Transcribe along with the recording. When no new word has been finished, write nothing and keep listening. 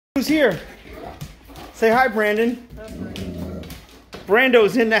Who's here? Say hi, Brandon.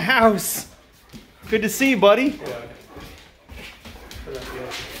 Brando's in the house. Good to see you, buddy.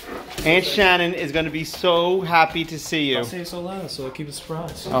 Aunt Shannon is going to be so happy to see you. I'll say it so loud, so I'll keep it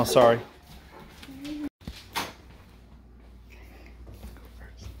surprised. Oh, sorry. The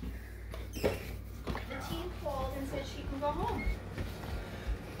team called and said she can go home.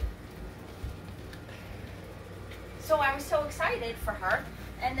 So I was so excited for her,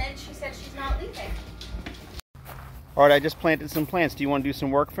 and then she said she's not leaving. All right, I just planted some plants. Do you want to do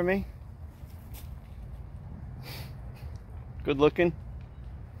some work for me? Good looking.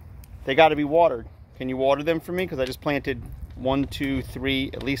 They got to be watered. Can you water them for me? Because I just planted 1, 2,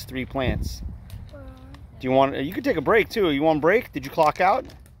 3, at least 3 plants. Do you want? You could take a break too. You want a break? Did you clock out?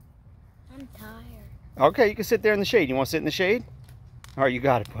 I'm tired. Okay, you can sit there in the shade. You want to sit in the shade? All right, you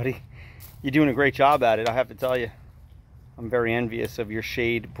got it, buddy. You're doing a great job at it, I have to tell you. I'm very envious of your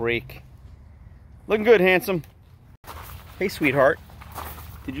shade break. Looking good, handsome. Hey, sweetheart.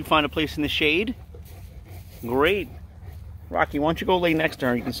 Did you find a place in the shade? Great. Rocky, why don't you go lay next to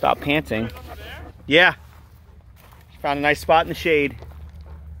her? You can stop panting. Yeah. She found a nice spot in the shade.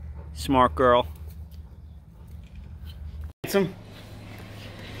 Smart girl. Handsome.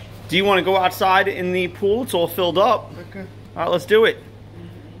 Do you want to go outside in the pool? It's all filled up. Okay. All right, let's do it.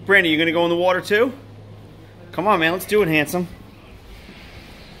 Brandon, you going to go in the water too? Come on, man. Let's do it, handsome.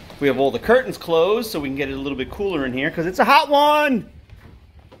 We have all the curtains closed so we can get it a little bit cooler in here because it's a hot one.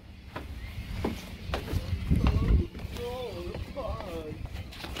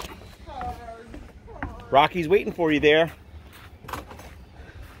 Rocky's waiting for you there.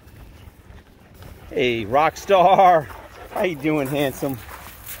 Hey, rock star. How you doing, handsome?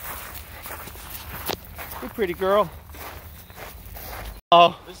 Hey, pretty girl.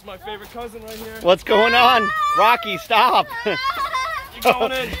 Oh. This is my favorite cousin right here. What's going on? Rocky, stop. You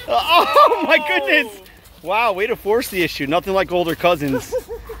going in? Oh my goodness. Wow, way to force the issue. Nothing like older cousins.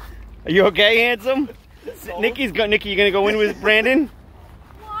 Are you okay, handsome? Nicky, you gonna go in with Brandon?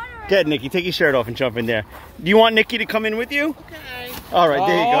 Get Nicky, take your shirt off and jump in there. Do you want Nicky to come in with you? Okay. All right,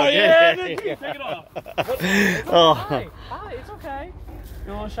 there you go. Oh yeah, Nicky, take it off. Oh. Hi, it's okay.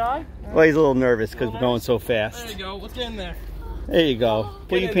 You a little shy? Well, he's a little nervous because we're going so fast. There you go. Let's get in there. There you go.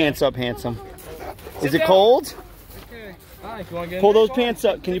 Pull your pants up, handsome. Is it cold? Okay. Hi, you want to get in Pull there? those pants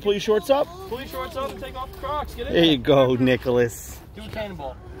up. Can you pull your shorts up? Pull your shorts up and take off the Crocs. Get in There there. you go, Nicholas. Do a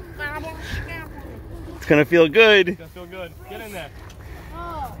cannonball. It's gonna feel good. It's gonna feel good. Get in there.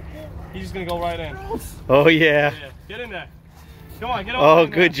 He's just gonna go right in. Oh yeah. Get in there. Come on, get over. Oh,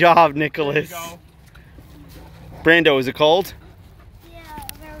 good job, Nicholas. There you go. Brando, is it cold? Yeah,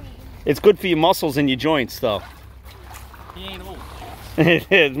 very. It's good for your muscles and your joints, though. He ain't old.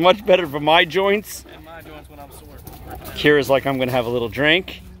 It's much better for my joints. And my joints when I'm sore. Kira's like, I'm gonna have a little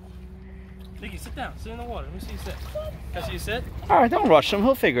drink. Nicky, sit down. Sit in the water. Let me see you sit. Can I see you sit? All right, don't rush him.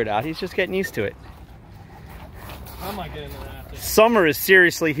 He'll figure it out. He's just getting used to it. I might get into that after. Summer is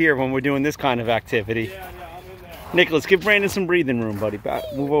seriously here when we're doing this kind of activity. Yeah, I'm in there. Nicholas, give Brandon some breathing room, buddy.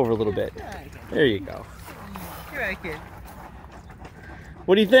 Move over a little bit. There you go. You're right, kid.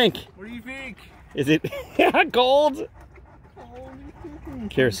 What do you think? What do you think? Is it cold?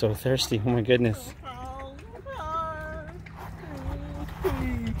 Kira's so thirsty. Oh my goodness.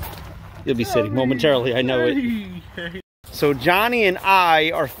 You'll be sitting momentarily, I know it. So Johnny and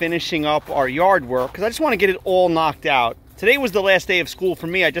I are finishing up our yard work because I just want to get it all knocked out. Today was the last day of school for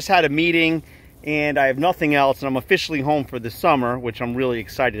me. I just had a meeting and I have nothing else, and I'm officially home for the summer, which I'm really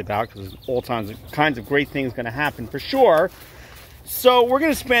excited about because there's all kinds of great things going to happen for sure. So we're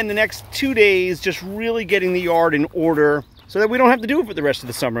going to spend the next 2 days just really getting the yard in order so that we don't have to do it for the rest of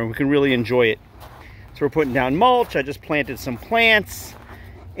the summer and we can really enjoy it. So we're putting down mulch. I just planted some plants.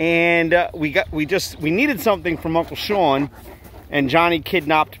 And we needed something from Uncle Sean, and Johnny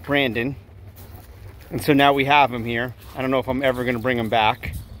kidnapped Brandon, and so now we have him here. I don't know if I'm ever going to bring him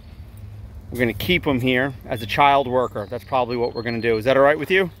back. We're going to keep him here as a child worker. That's probably what we're going to do. Is that all right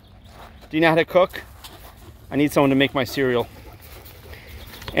with you? Do you know how to cook? I need someone to make my cereal.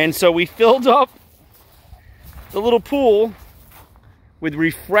 And so we filled up the little pool with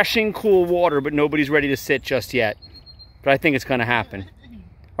refreshing cool water, but nobody's ready to sit just yet. But I think it's going to happen.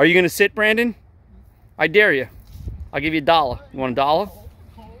 Are you going to sit, Brandon? I dare you. I'll give you $1. You want $1?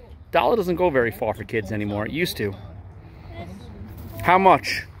 $1 doesn't go very far for kids anymore. It used to. How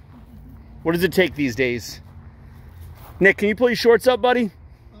much? What does it take these days? Nick, can you pull your shorts up, buddy?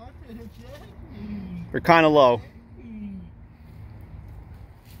 They're kind of low.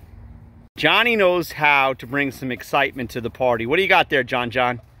 Johnny knows how to bring some excitement to the party. What do you got there, John?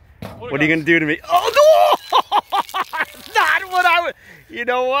 What are you going to do to me? Oh, no! Not what I would... You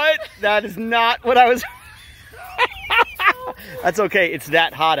know what? That is not what I was... That's okay. It's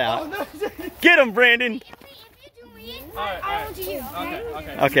that hot out. Get him, Brandon. If you do me, I will do you,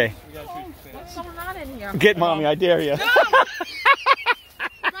 okay? Okay. There's someone not in here. Get mommy, I dare you.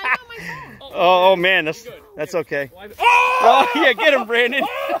 Oh man, that's okay. Oh yeah, get him, Brandon.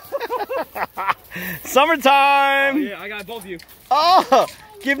 Summertime. Oh, yeah, I got both of you. Oh,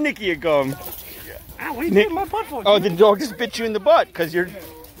 give Nicky a gum. Ow, what are you doing in my butt for? Oh, the dog just bit you in the butt because you're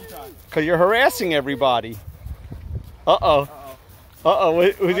harassing everybody. Uh-oh.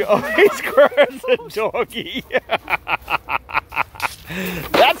 Uh-oh. Oh, he squirts a doggy.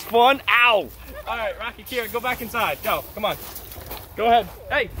 That's fun. Ow. All right, Rocky, Kira, go back inside. Go. Come on. Go ahead.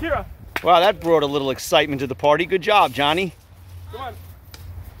 Hey, Kira. Wow, that brought a little excitement to the party. Good job, Johnny. Come on.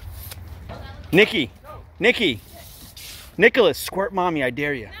 Nicky. Nicky. Nicholas, squirt mommy, I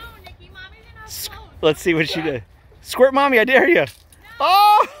dare you. No, Nicky, mommy's in our clothes. Let's see what she did. Squirt mommy, I dare you.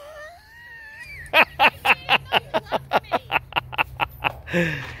 Oh!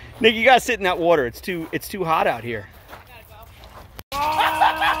 Nick, you gotta sit in that water. It's too hot out here.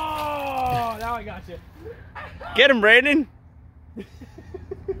 Oh, now I got you. Get him, Brandon.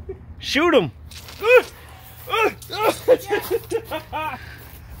 Shoot him.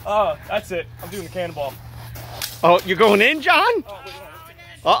 Oh, that's it. I'm doing the cannonball. Oh, you're going in, John?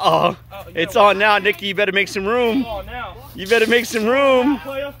 Uh-oh. Oh, It's on now, Nicky. You better make some room. Oh, now. You better make some room.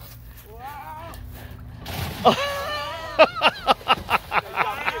 Player.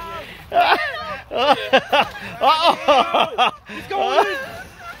 He's going in.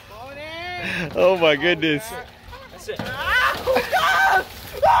 Oh my goodness. That's it.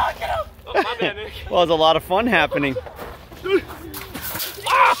 Oh, get up. Oh, my bad, Nick. Well, there's a lot of fun happening.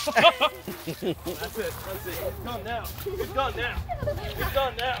 That's it. That's it. It's done now. It's done now. It's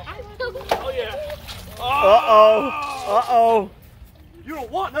done now. Oh, yeah. Uh-oh. Uh-oh. You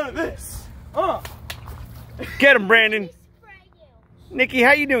don't want none of this. Get him, Brandon. Nicky,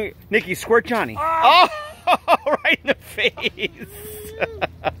 how you doing? Nicky, squirt Johnny. Oh, right in the face.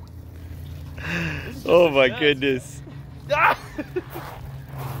 Oh my goodness.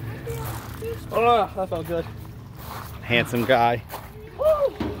 Oh, that felt good. Handsome guy.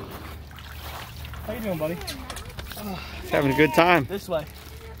 Woo. How you doing, buddy? He's having a good time. This way.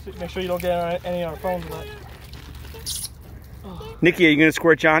 Make sure you don't get any on our phones wet. Nicky, are you gonna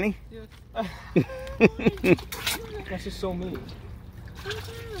squirt Johnny? That's just so mean.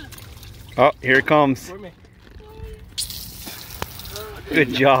 Oh, here it comes. Squirt me.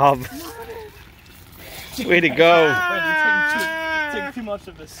 Good job. Way to go. Brandon, taking too much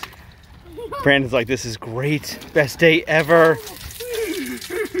of this. Brandon's like, this is great. Best day ever.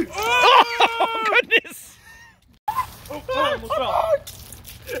 Oh, goodness. Oh, I almost fell.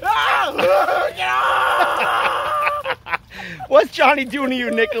 What's Johnny doing to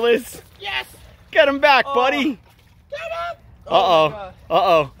you, Nicholas? Yes. Get him back, buddy. Get him. Uh-oh.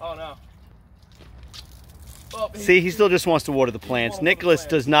 Uh-oh. Oh, no. Oh, See, he still just wants to water the plants. Nicholas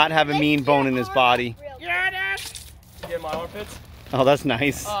does not have a mean bone in his body. Get it. Get my armpits. Oh, that's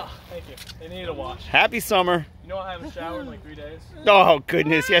nice. Thank you. They need a wash. Happy summer. You know I haven't showered in like 3 days? Oh,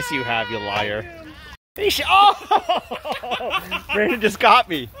 goodness. Yes, you have, you liar. Oh! Brandon just got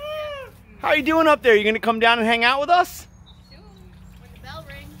me. How are you doing up there? You going to come down and hang out with us? Soon, when the bell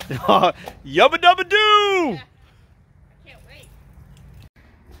rings. Yubba dubba doo! Yeah. I can't wait.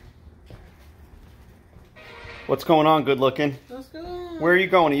 What's going on, good looking? What's going on? Where are you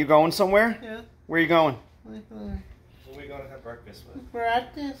going? Are you going somewhere? Yeah. Where are you going? What What are we going to have breakfast with?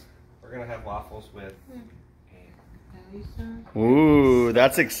 breakfast? We're going to have waffles with... Ooh,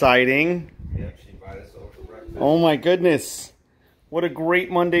 that's exciting. Yep, she invited us over for breakfast. Oh my goodness. What a great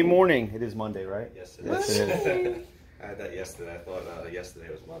Monday morning. It is Monday, right? Yes, it Yes, is. it is. I had that yesterday. I thought yesterday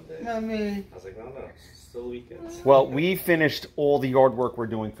was Monday. Mommy. I was like, no, it's still weekends. Well, we finished all the yard work we're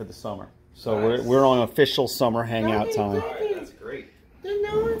doing for the summer. So Nice. we're on official summer hangout time. All right, that's great.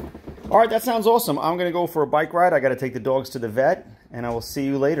 All right, that sounds awesome. I'm going to go for a bike ride. I got to take the dogs to the vet, and I will see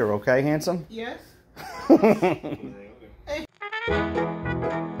you later, okay, handsome? Yes.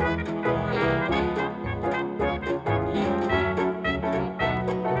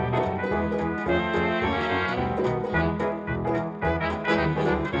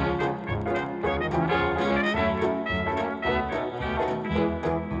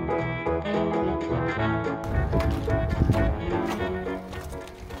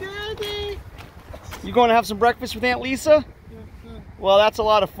 You going to have some breakfast with Aunt Lisa? Well, that's a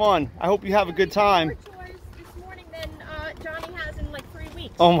lot of fun. I hope you have a good time. More chores this morning than Johnny has in like 3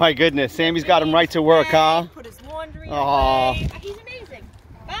 weeks. Oh my goodness, Sammy's got him right to work, huh? Put his laundry Aw. away. He's amazing.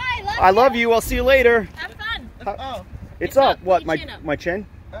 Bye. I love you. I'll see you later. Have fun. Oh. It's up. What? Your chin up. My chin?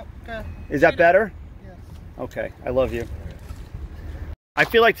 Okay. Is that better? Yes. Okay. I love you. I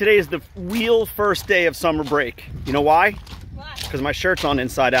feel like today is the real first day of summer break. You know why? Why? Because my shirt's on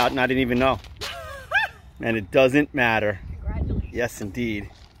inside out and I didn't even know. And it doesn't matter. Congratulations. Yes, indeed.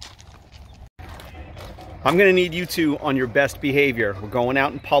 I'm gonna need you two on your best behavior. We're going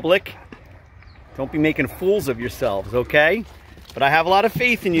out in public. Don't be making fools of yourselves, okay? But I have a lot of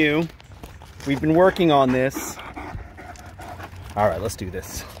faith in you. We've been working on this. All right, let's do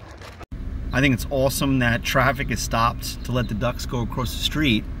this. I think it's awesome that traffic is stopped to let the ducks go across the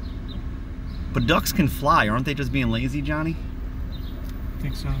street. But ducks can fly. Aren't they just being lazy, Johnny? I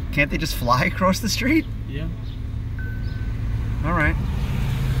think so. Can't they just fly across the street? Yeah. All right.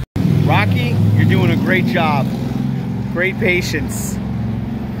 Rocky, you're doing a great job. Great patience.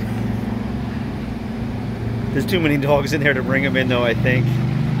 There's too many dogs in there to bring them in though, I think.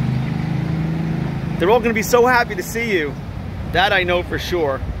 They're all gonna be so happy to see you. That I know for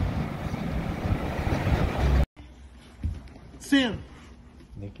sure. Sam.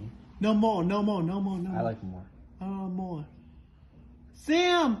 Nicky. No more, no more, no more, no more. I like more. More.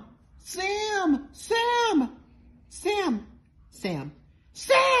 Sam! Sam! Sam! Sam! Sam!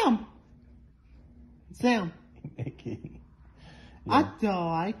 Sam! Sam! Nicky. I don't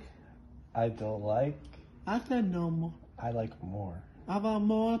like. I don't like. I said no more. I like more. I want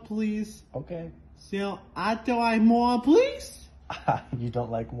more, please. Okay. Sam, I don't like more, please. You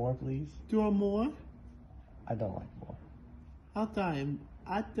don't like more, please? Do you want more? I don't like more.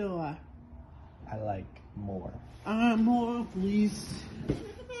 I don't like. I like more. I want more, please.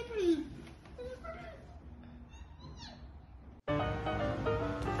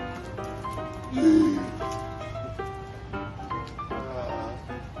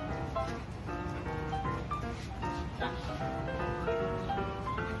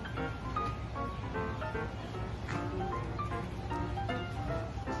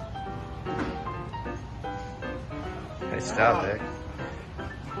 Hey, stop it.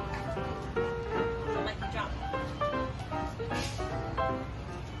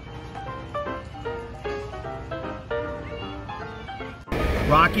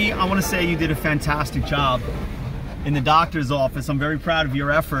 Rocky, I want to say you did a fantastic job in the doctor's office. I'm very proud of your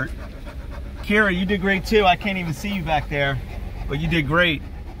effort. Kira, you did great too. I can't even see you back there, but you did great.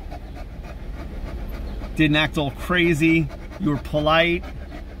 Didn't act all crazy. You were polite.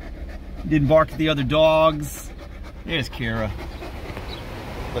 You didn't bark at the other dogs. There's Kira,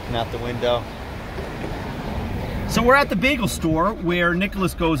 looking out the window. So we're at the bagel store where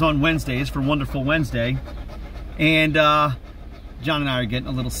Nicholas goes on Wednesdays for Wonderful Wednesday. And John and I are getting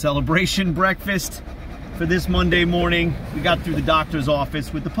a little celebration breakfast for this Monday morning. We got through the doctor's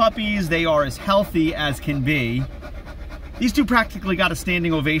office with the puppies. They are as healthy as can be. These two practically got a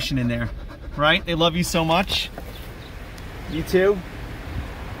standing ovation in there, right? They love you so much. You too?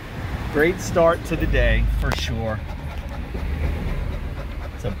 Great start to the day, for sure.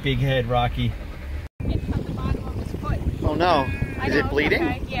 It's a big head, Rocky. It cut the bottom of his foot. Oh no, I is know, it bleeding?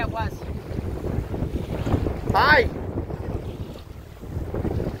 Okay. Yeah, it was. Hi.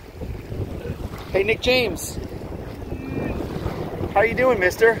 Hey, Nick James. How you doing,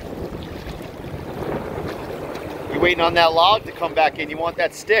 mister? You waiting on that log to come back in? You want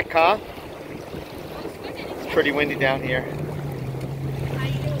that stick, huh? It's pretty windy down here.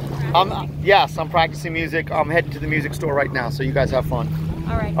 How you doing? Yes, I'm practicing music. I'm heading to the music store right now, so you guys have fun.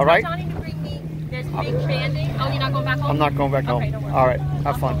 All right. All right? Tell Johnny to bring me. There's big banding. Oh, you're not going back home? I'm not going back home. Okay, don't worry. All right,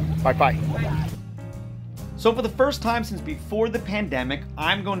 have fun. Bye-bye. Bye. So for the first time since before the pandemic,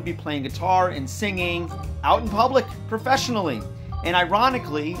 I'm going to be playing guitar and singing out in public professionally. And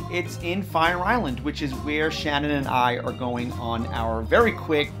ironically, it's in Fire Island, which is where Shannon and I are going on our very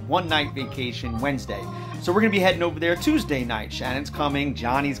quick one-night vacation Wednesday. So we're going to be heading over there Tuesday night. Shannon's coming,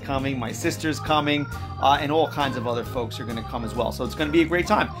 Johnny's coming, my sister's coming, and all kinds of other folks are going to come as well. So it's going to be a great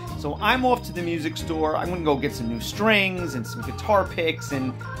time. So I'm off to the music store. I'm going to go get some new strings and some guitar picks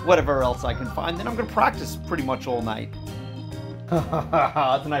and whatever else I can find. Then I'm going to practice pretty much all night.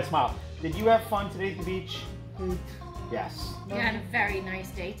 That's a nice smile. Did you have fun today at the beach? Yes. You had a very nice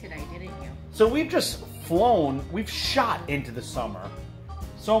day today, didn't you? So we've just flown, we've shot into the summer.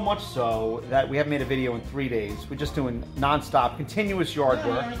 So much so that we haven't made a video in 3 days. We're just doing non-stop, continuous yard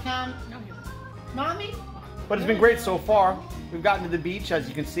work. Mommy? But it's been great so far. We've gotten to the beach. As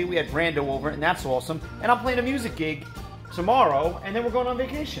you can see, we had Brando over, and that's awesome. And I'm playing a music gig tomorrow, and then we're going on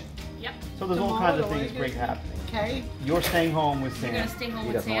vacation. Yep. So there's all kinds of things great happening. Okay. You're staying home with Sam. You're gonna stay home He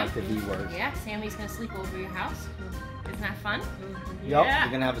with doesn't Sam? like the V word. Yeah, Sammy's gonna sleep over your house. Isn't that fun? Yep, Yeah.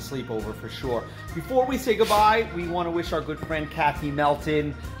 we're gonna have a sleepover for sure. Before we say goodbye, we want to wish our good friend Kathy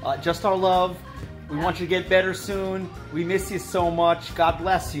Melton just our love. We want you to get better soon. We miss you so much. God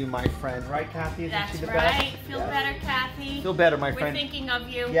bless you, my friend. Right, Kathy? Isn't That's she the right. best? Feel Yes. better, Kathy. Feel better, my We're friend. thinking of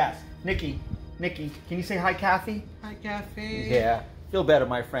you. Yes. Nikki, can you say hi, Kathy? Hi, Kathy. Yeah. Feel better,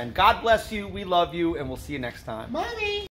 my friend. God bless you. We love you, and we'll see you next time. Mommy.